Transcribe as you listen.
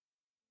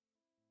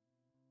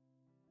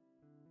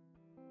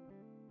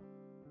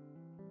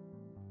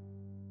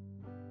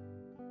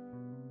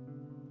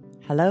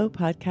Hello,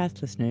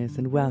 podcast listeners,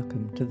 and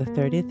welcome to the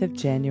 30th of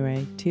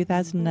January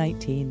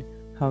 2019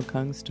 Hong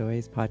Kong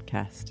Stories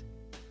podcast.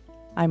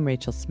 I'm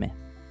Rachel Smith.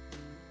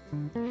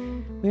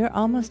 We are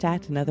almost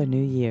at another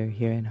new year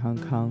here in Hong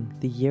Kong,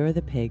 the Year of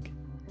the Pig.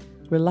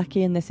 We're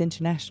lucky in this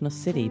international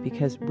city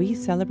because we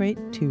celebrate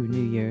 2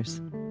 New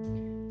Years.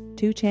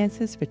 2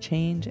 chances for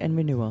change and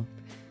renewal,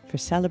 for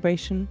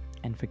celebration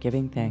and for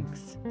giving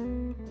thanks.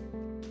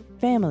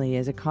 Family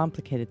is a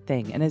complicated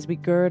thing, and as we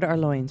gird our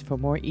loins for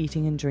more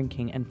eating and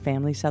drinking and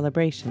family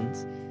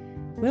celebrations,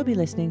 we'll be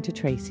listening to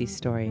Tracy's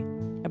story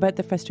about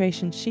the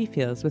frustration she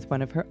feels with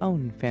one of her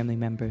own family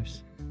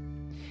members.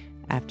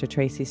 After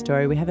Tracy's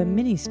story, we have a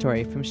mini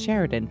story from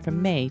Sheridan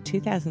from May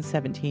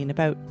 2017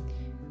 about,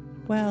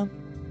 well,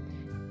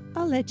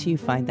 I'll let you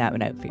find that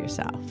one out for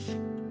yourself.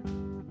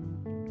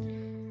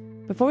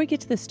 Before we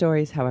get to the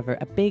stories, however,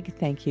 a big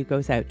thank you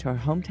goes out to our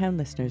hometown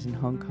listeners in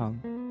Hong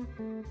Kong.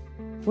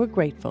 We're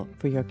grateful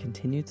for your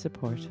continued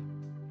support.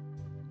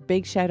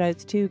 Big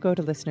shout-outs too go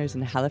to listeners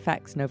in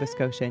Halifax, Nova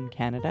Scotia in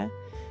Canada,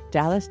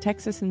 Dallas,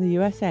 Texas in the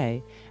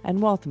USA,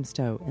 and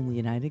Walthamstow in the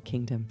United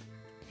Kingdom.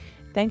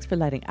 Thanks for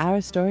letting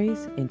our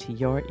stories into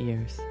your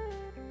ears.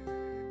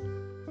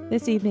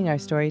 This evening, our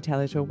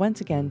storytellers will once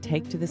again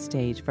take to the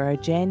stage for our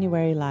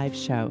January live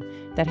show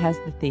that has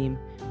the theme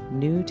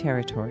New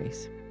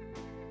Territories.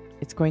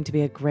 It's going to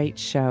be a great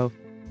show,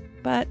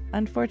 but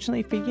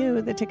unfortunately for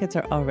you, the tickets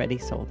are already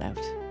sold out.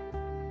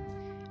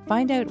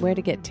 Find out where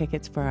to get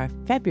tickets for our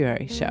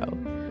February show,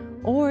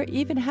 or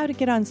even how to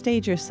get on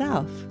stage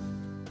yourself.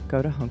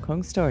 Go to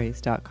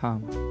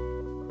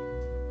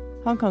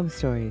hongkongstories.com. Hong Kong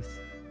Stories.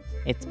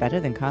 It's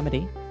better than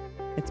comedy.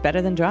 It's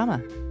better than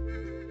drama.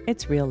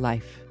 It's real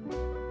life.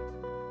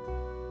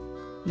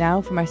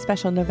 Now from our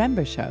special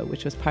November show,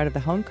 which was part of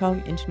the Hong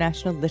Kong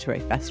International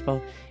Literary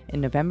Festival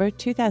in November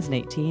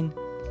 2018,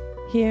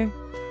 here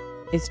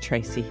is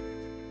Tracy.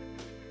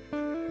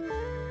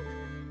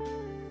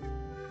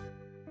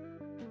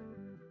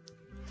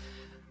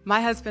 My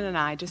husband and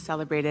I just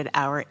celebrated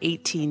our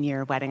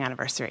 18-year wedding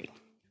anniversary.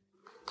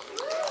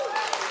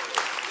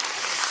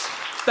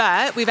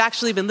 But we've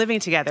actually been living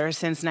together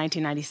since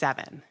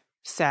 1997.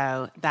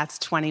 So that's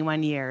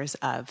 21 years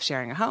of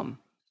sharing a home.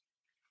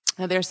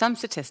 Now, there's some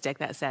statistic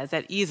that says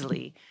that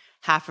easily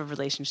half of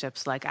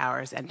relationships like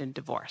ours end in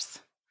divorce.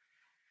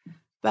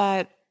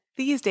 But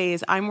these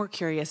days, I'm more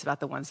curious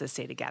about the ones that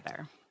stay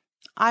together.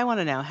 I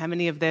want to know how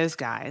many of those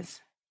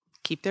guys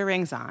keep their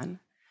rings on,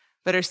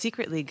 but are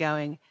secretly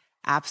going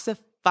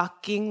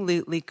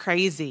abso-fucking-lutely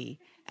crazy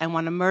and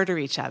want to murder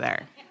each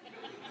other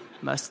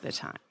most of the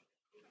time.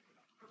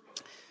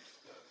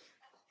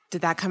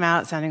 Did that come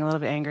out sounding a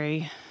little bit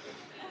angry?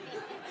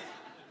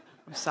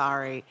 I'm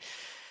sorry.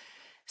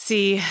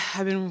 See,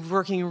 I've been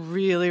working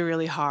really,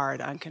 really hard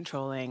on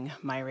controlling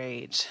my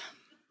rage.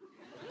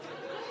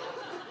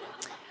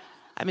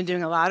 I've been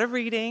doing a lot of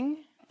reading,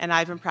 and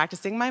I've been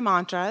practicing my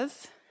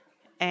mantras,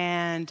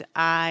 and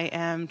I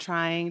am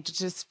trying to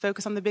just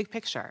focus on the big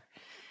picture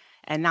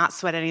and not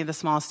sweat any of the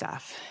small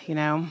stuff, you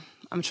know?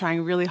 I'm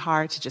trying really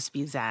hard to just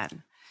be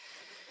zen.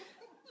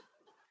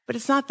 But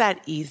it's not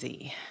that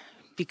easy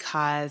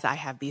because I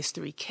have these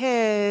 3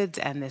 kids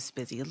and this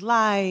busy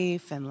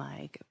life and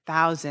like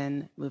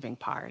 1,000 moving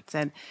parts.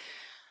 And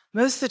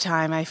most of the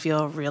time I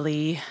feel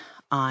really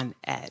on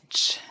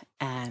edge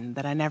and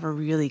that I never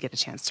really get a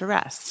chance to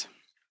rest.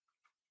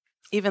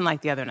 Even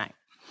like the other night.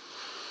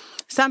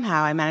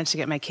 Somehow I managed to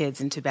get my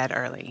kids into bed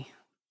early.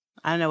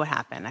 I don't know what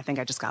happened. I think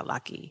I just got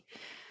lucky.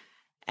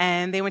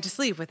 And they went to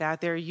sleep without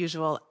their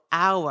usual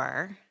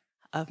hour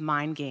of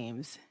mind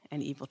games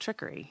and evil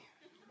trickery.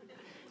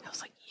 I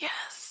was like,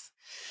 yes.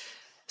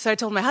 So I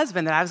told my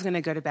husband that I was going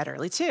to go to bed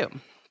early too.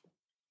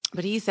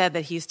 But he said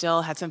that he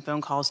still had some phone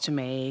calls to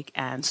make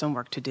and some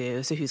work to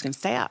do, so he was going to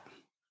stay up.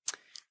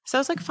 So I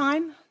was like,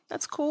 fine,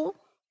 that's cool.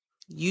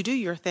 You do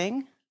your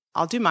thing.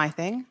 I'll do my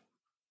thing.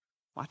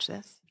 Watch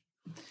this.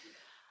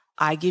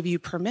 I give you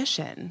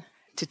permission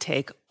to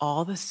take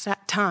all the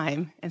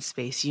time and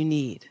space you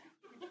need.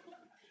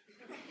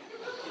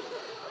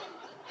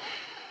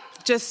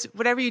 Just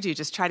whatever you do,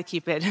 just try to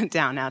keep it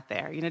down out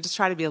there. You know, just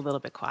try to be a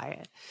little bit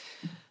quiet.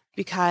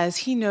 Because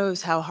he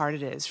knows how hard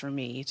it is for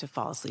me to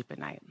fall asleep at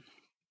night.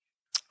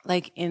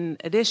 Like, in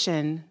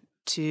addition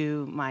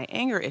to my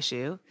anger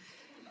issue,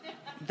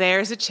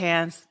 there's a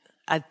chance,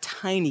 a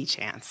tiny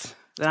chance,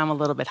 that I'm a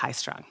little bit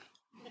high-strung.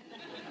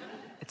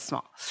 It's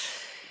small.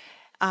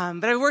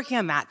 But I'm working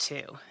on that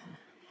too.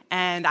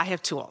 And I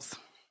have tools.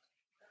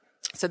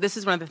 So this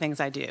is one of the things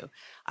I do.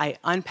 I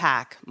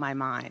unpack my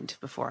mind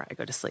before I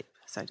go to sleep.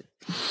 So I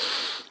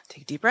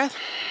take a deep breath,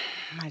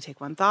 I take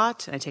one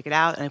thought, and I take it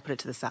out, and I put it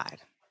to the side.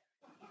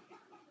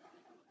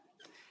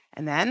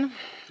 And then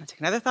I take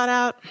another thought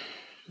out,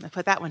 and I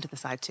put that one to the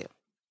side too.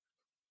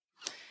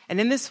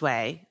 And in this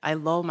way, I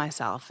lull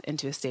myself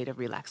into a state of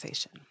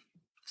relaxation.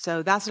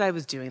 So that's what I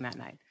was doing that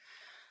night.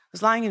 I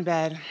was lying in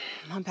bed,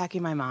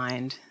 unpacking my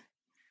mind,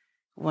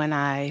 when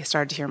I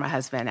started to hear my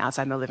husband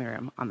outside my living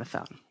room on the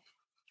phone.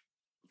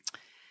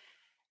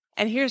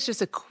 And here's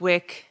just a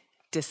quick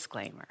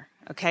disclaimer,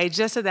 Okay,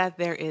 just so that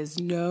there is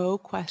no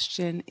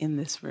question in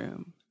this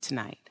room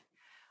tonight.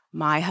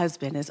 My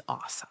husband is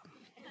awesome.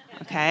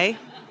 Okay?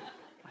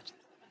 Watch this.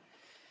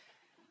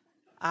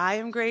 I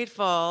am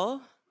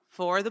grateful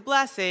for the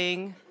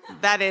blessing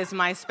that is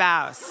my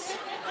spouse.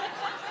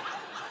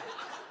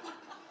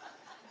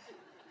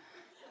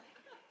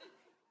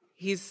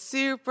 He's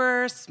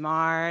super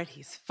smart,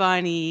 he's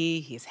funny,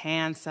 he's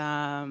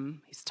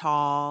handsome, he's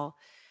tall,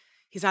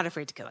 he's not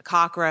afraid to kill a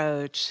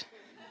cockroach.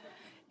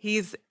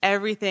 He's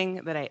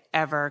everything that I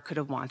ever could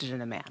have wanted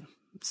in a man.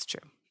 It's true.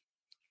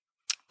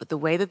 But the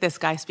way that this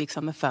guy speaks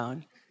on the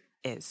phone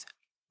is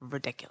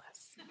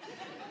ridiculous.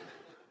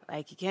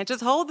 Like, you can't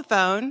just hold the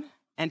phone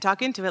and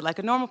talk into it like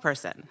a normal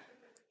person.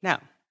 No,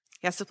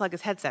 he has to plug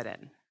his headset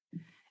in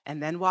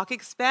and then walk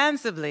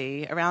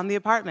expansively around the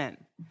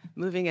apartment,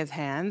 moving his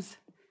hands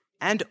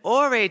and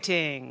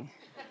orating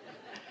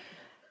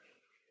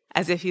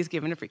as if he's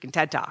giving a freaking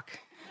TED Talk.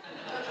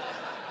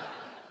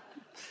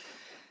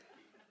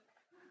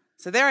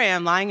 So there I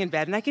am lying in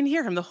bed, and I can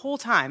hear him the whole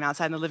time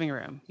outside in the living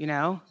room,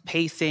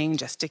 pacing,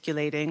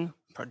 gesticulating,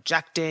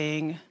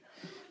 projecting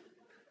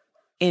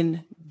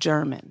in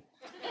German,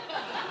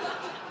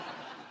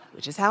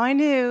 which is how I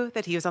knew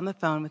that he was on the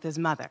phone with his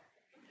mother.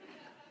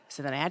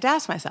 So then I had to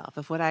ask myself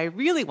if what I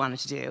really wanted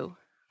to do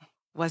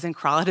wasn't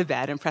crawl out of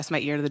bed and press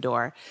my ear to the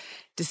door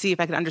to see if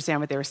I could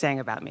understand what they were saying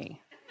about me.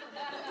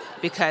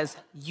 Because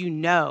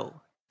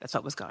that's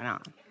what was going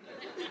on.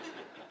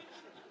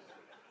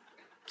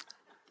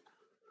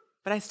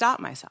 But I stopped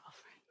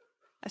myself.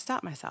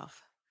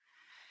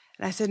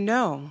 And I said,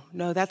 no,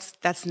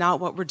 that's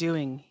not what we're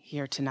doing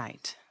here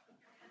tonight.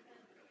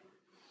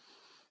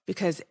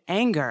 Because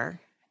anger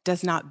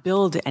does not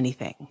build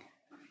anything,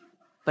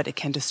 but it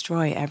can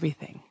destroy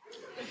everything.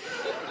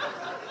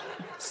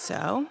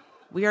 So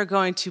we are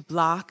going to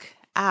block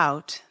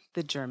out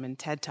the German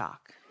TED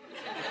Talk.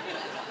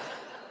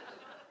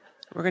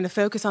 We're going to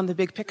focus on the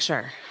big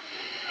picture.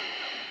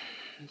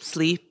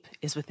 Sleep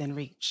is within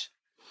reach.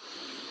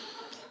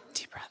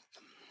 Deep breath.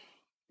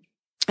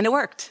 And it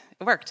worked.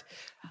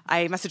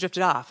 I must have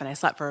drifted off, and I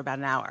slept for about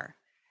an hour.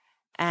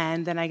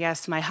 And then I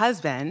guess my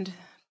husband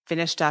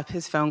finished up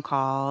his phone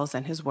calls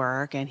and his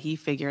work, and he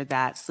figured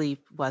that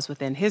sleep was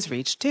within his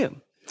reach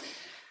too.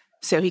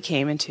 So he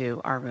came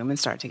into our room and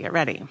started to get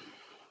ready.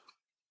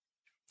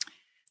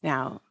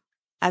 Now,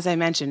 as I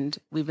mentioned,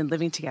 we've been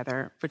living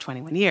together for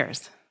 21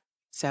 years.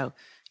 So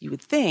you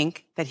would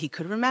think that he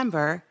could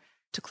remember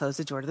to close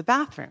the door to the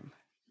bathroom.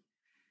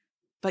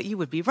 But you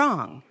would be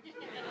wrong.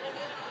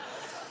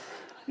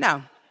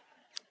 No.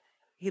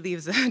 He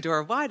leaves the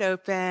door wide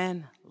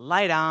open,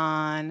 light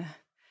on.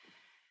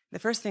 The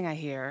first thing I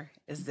hear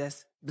is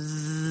this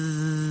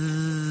bzzz.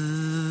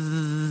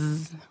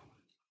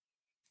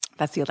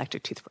 That's the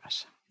electric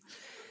toothbrush.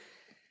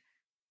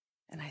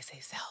 And I say,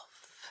 self,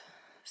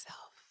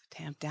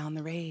 tamp down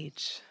the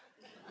rage.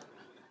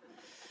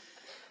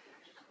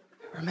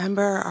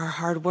 Remember our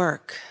hard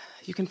work.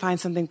 You can find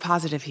something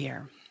positive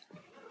here.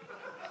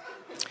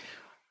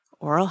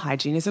 Oral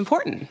hygiene is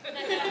important.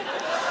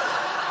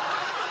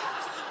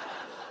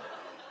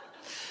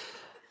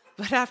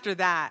 But after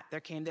that,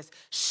 there came this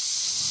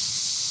shh.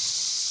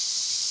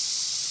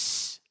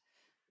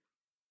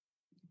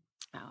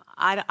 Now,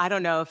 I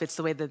don't know if it's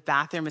the way the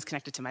bathroom is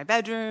connected to my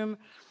bedroom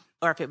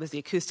or if it was the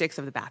acoustics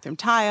of the bathroom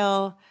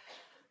tile,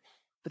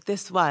 but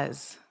this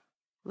was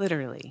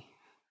literally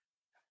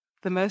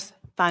the most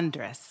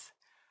thunderous,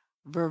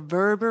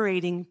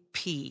 reverberating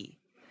pee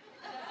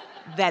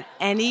that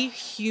any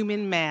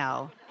human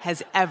male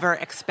has ever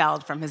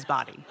expelled from his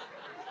body.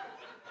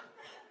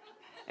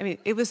 I mean,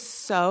 it was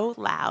so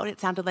loud,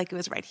 it sounded like it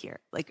was right here,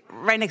 like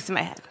right next to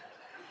my head.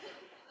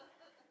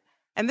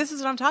 And this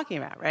is what I'm talking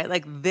about, right?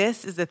 Like,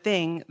 this is the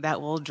thing that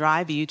will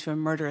drive you to a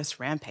murderous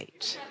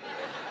rampage.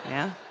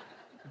 Yeah?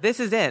 This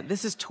is it.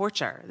 This is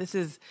torture. This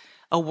is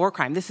a war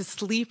crime. This is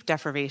sleep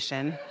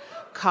deprivation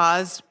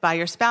caused by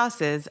your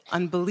spouse's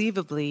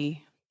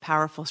unbelievably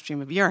powerful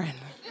stream of urine.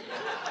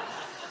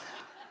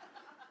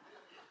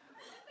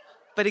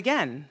 But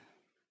again,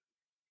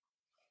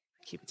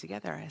 keep it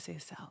together, I say,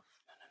 self. No.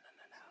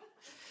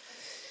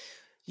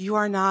 You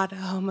are not a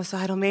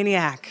homicidal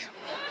maniac.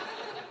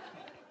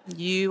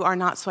 You are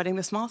not sweating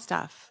the small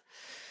stuff.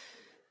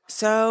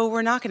 So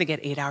we're not going to get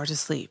 8 hours of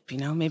sleep.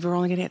 Maybe we're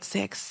only going to get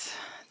 6.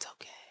 It's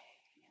okay.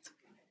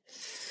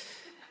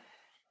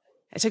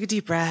 I took a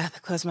deep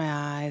breath, closed my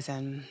eyes,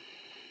 and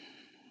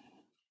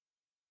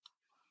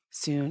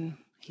soon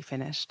he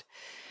finished.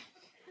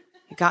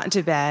 He got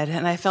into bed,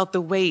 and I felt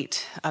the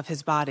weight of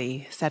his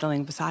body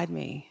settling beside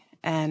me.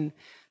 And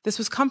this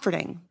was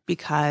comforting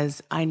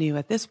because I knew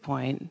at this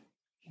point,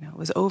 it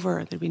was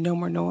over. There'd be no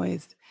more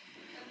noise.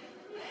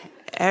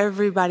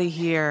 Everybody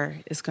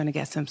here is going to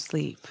get some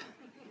sleep.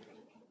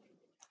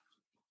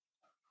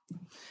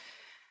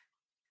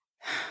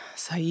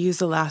 So I used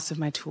the last of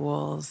my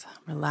tools,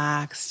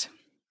 relaxed,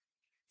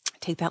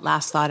 take that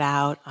last thought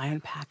out, I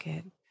unpack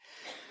it.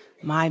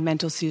 My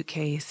mental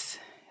suitcase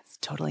is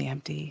totally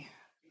empty.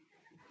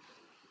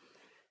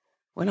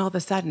 When all of a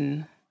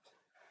sudden,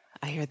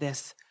 I hear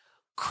this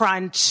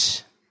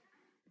crunch.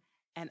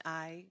 And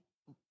I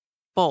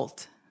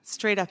bolt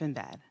straight up in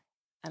bed.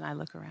 And I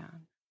look around.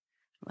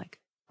 I'm like,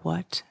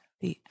 what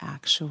the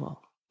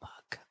actual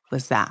fuck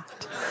was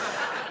that?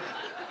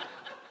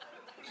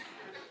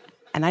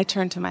 And I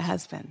turn to my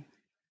husband.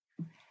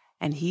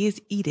 And he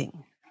is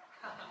eating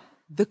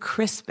the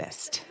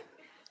crispest,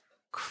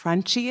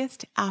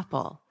 crunchiest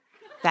apple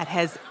that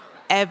has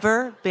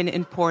ever been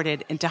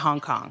imported into Hong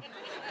Kong.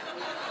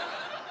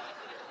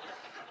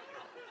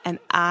 And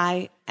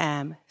I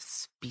am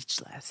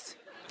speechless.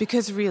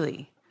 Because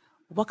really,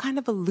 what kind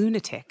of a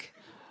lunatic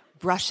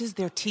brushes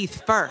their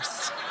teeth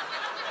first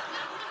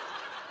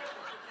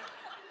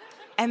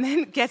and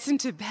then gets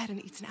into bed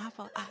and eats an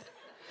apple?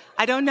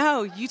 I don't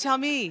know. You tell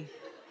me.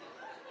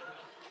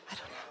 I don't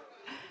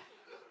know.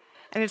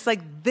 And it's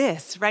like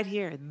this right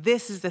here.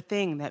 This is the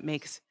thing that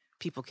makes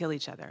people kill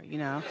each other, you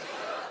know?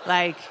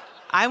 Like,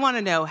 I want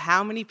to know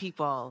how many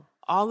people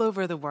all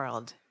over the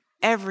world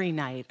every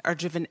night are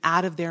driven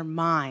out of their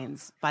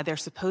minds by their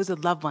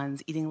supposed loved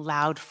ones eating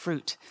loud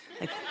fruit,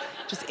 like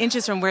just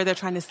inches from where they're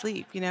trying to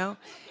sleep, you know?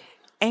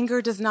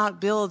 Anger does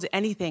not build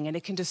anything, and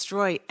it can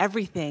destroy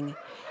everything.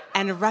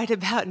 And right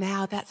about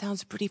now, that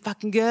sounds pretty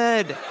fucking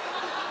good.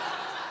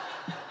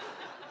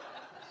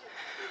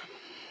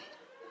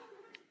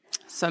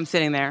 So I'm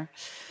sitting there,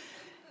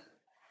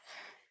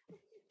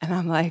 and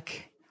I'm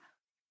like,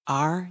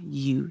 are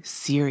you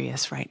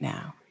serious right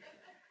now?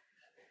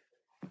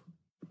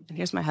 And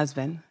here's my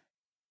husband,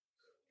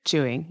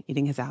 chewing,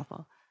 eating his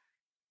apple,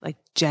 like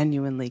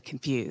genuinely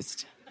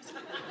confused.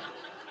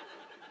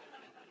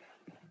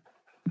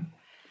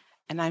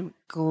 And I'm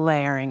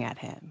glaring at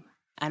him,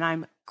 and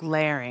I'm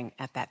glaring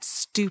at that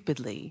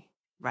stupidly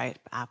ripe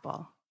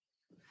apple.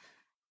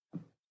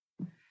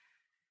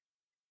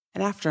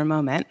 And after a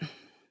moment,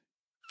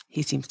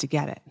 he seems to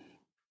get it.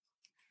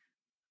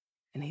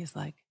 And he's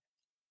like,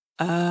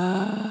 oh.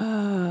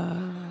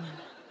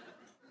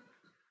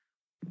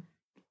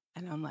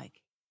 And I'm like,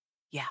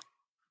 yeah.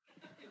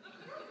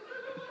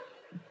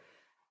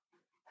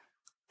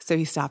 So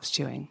he stops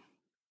chewing.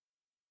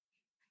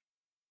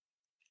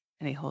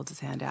 And he holds his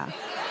hand out.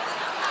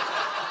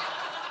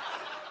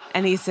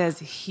 And he says,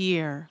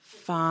 here,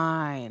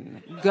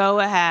 fine. Go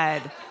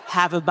ahead,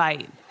 have a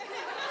bite.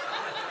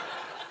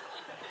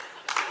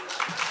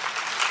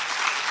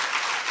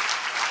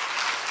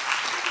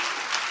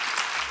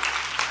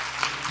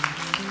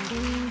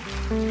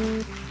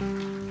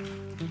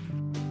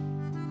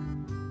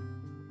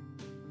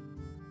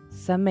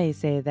 Some may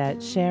say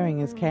that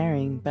sharing is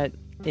caring, but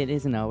it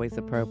isn't always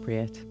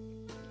appropriate.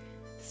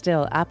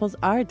 Still, apples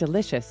are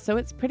delicious, so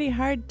it's pretty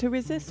hard to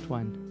resist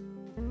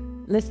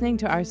one. Listening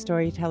to our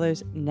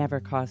storytellers never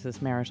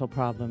causes marital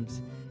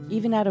problems,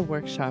 even at a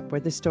workshop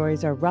where the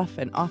stories are rough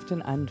and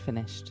often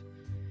unfinished.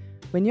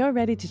 When you're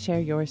ready to share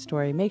your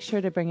story, make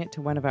sure to bring it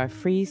to one of our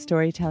free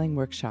storytelling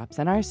workshops,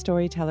 and our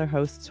storyteller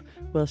hosts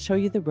will show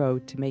you the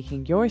road to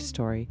making your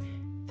story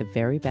the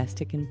very best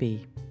it can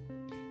be.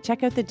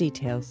 Check out the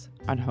details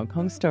on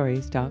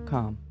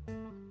HongKongStories.com.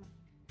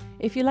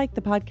 If you like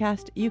the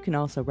podcast, you can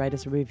also write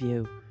us a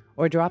review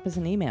or drop us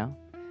an email.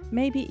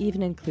 Maybe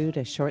even include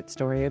a short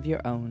story of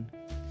your own.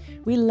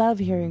 We love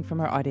hearing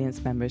from our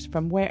audience members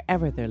from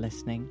wherever they're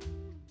listening.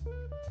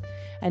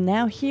 And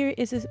now here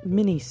is a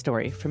mini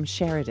story from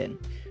Sheridan,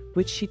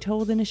 which she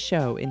told in a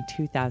show in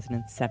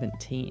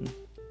 2017.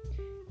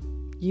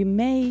 You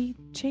may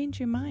change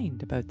your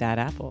mind about that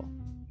apple.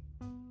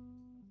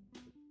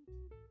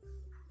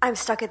 I'm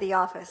stuck at the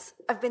office.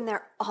 I've been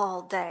there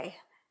all day.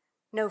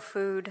 No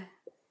food,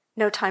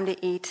 no time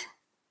to eat.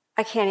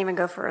 I can't even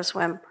go for a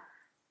swim.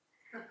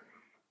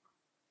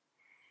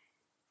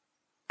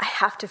 I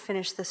have to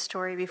finish this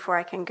story before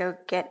I can go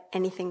get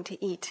anything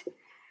to eat.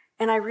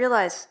 And I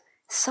realize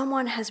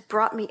someone has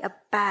brought me a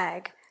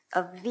bag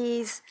of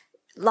these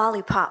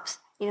lollipops,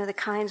 you know, the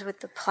kinds with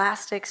the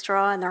plastic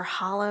straw and they're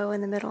hollow in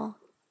the middle.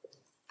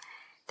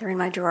 They're in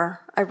my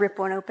drawer. I rip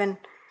one open,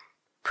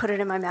 put it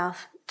in my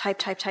mouth,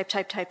 type.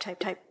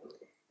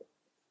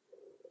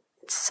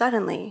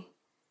 Suddenly,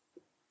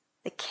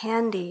 the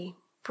candy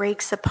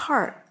breaks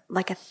apart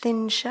like a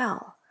thin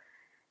shell.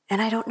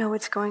 And I don't know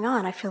what's going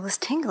on. I feel this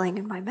tingling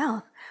in my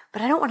mouth,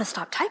 but I don't want to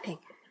stop typing.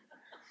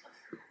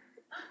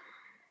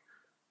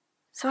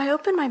 So I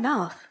open my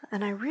mouth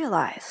and I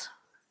realize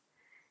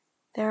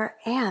there are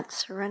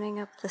ants running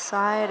up the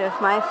side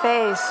of my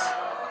face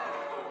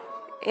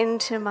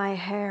into my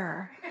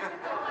hair.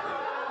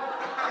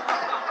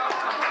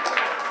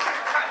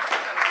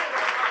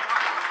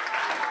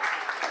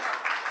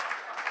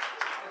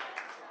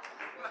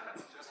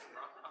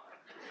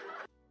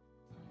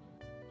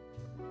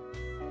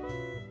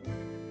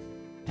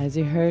 As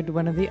you heard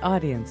one of the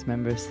audience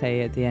members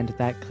say at the end of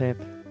that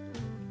clip,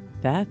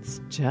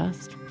 that's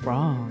just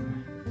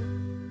wrong.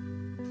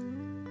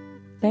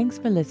 Thanks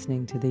for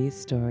listening to these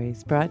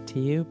stories brought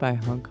to you by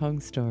Hong Kong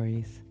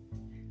Stories.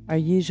 Our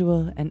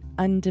usual and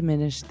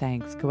undiminished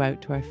thanks go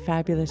out to our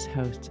fabulous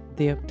host,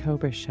 The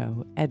October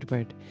Show,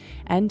 Edward,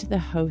 and the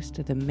host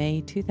of the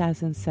May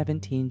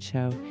 2017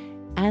 show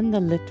and the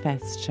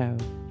Litfest show,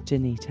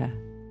 Janita.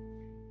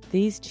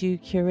 These two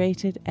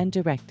curated and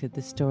directed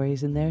the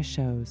stories in their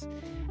shows,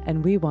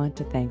 and we want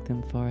to thank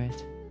them for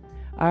it.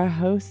 Our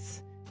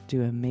hosts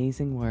do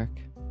amazing work.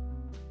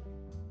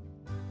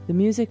 The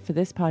music for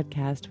this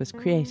podcast was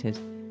created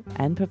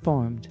and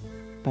performed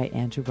by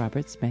Andrew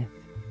Robert Smith.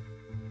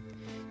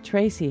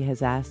 Tracy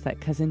has asked that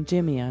Cousin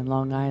Jimmy on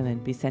Long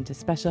Island be sent a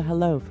special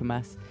hello from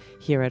us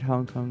here at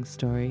Hong Kong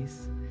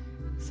Stories.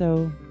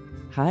 So,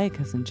 hi,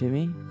 Cousin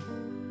Jimmy.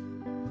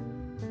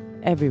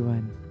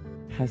 Everyone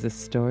has a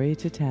story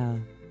to tell.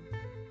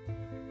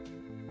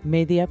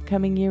 May the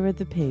upcoming year of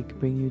the pig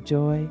bring you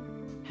joy,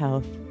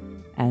 health,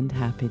 and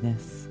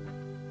happiness.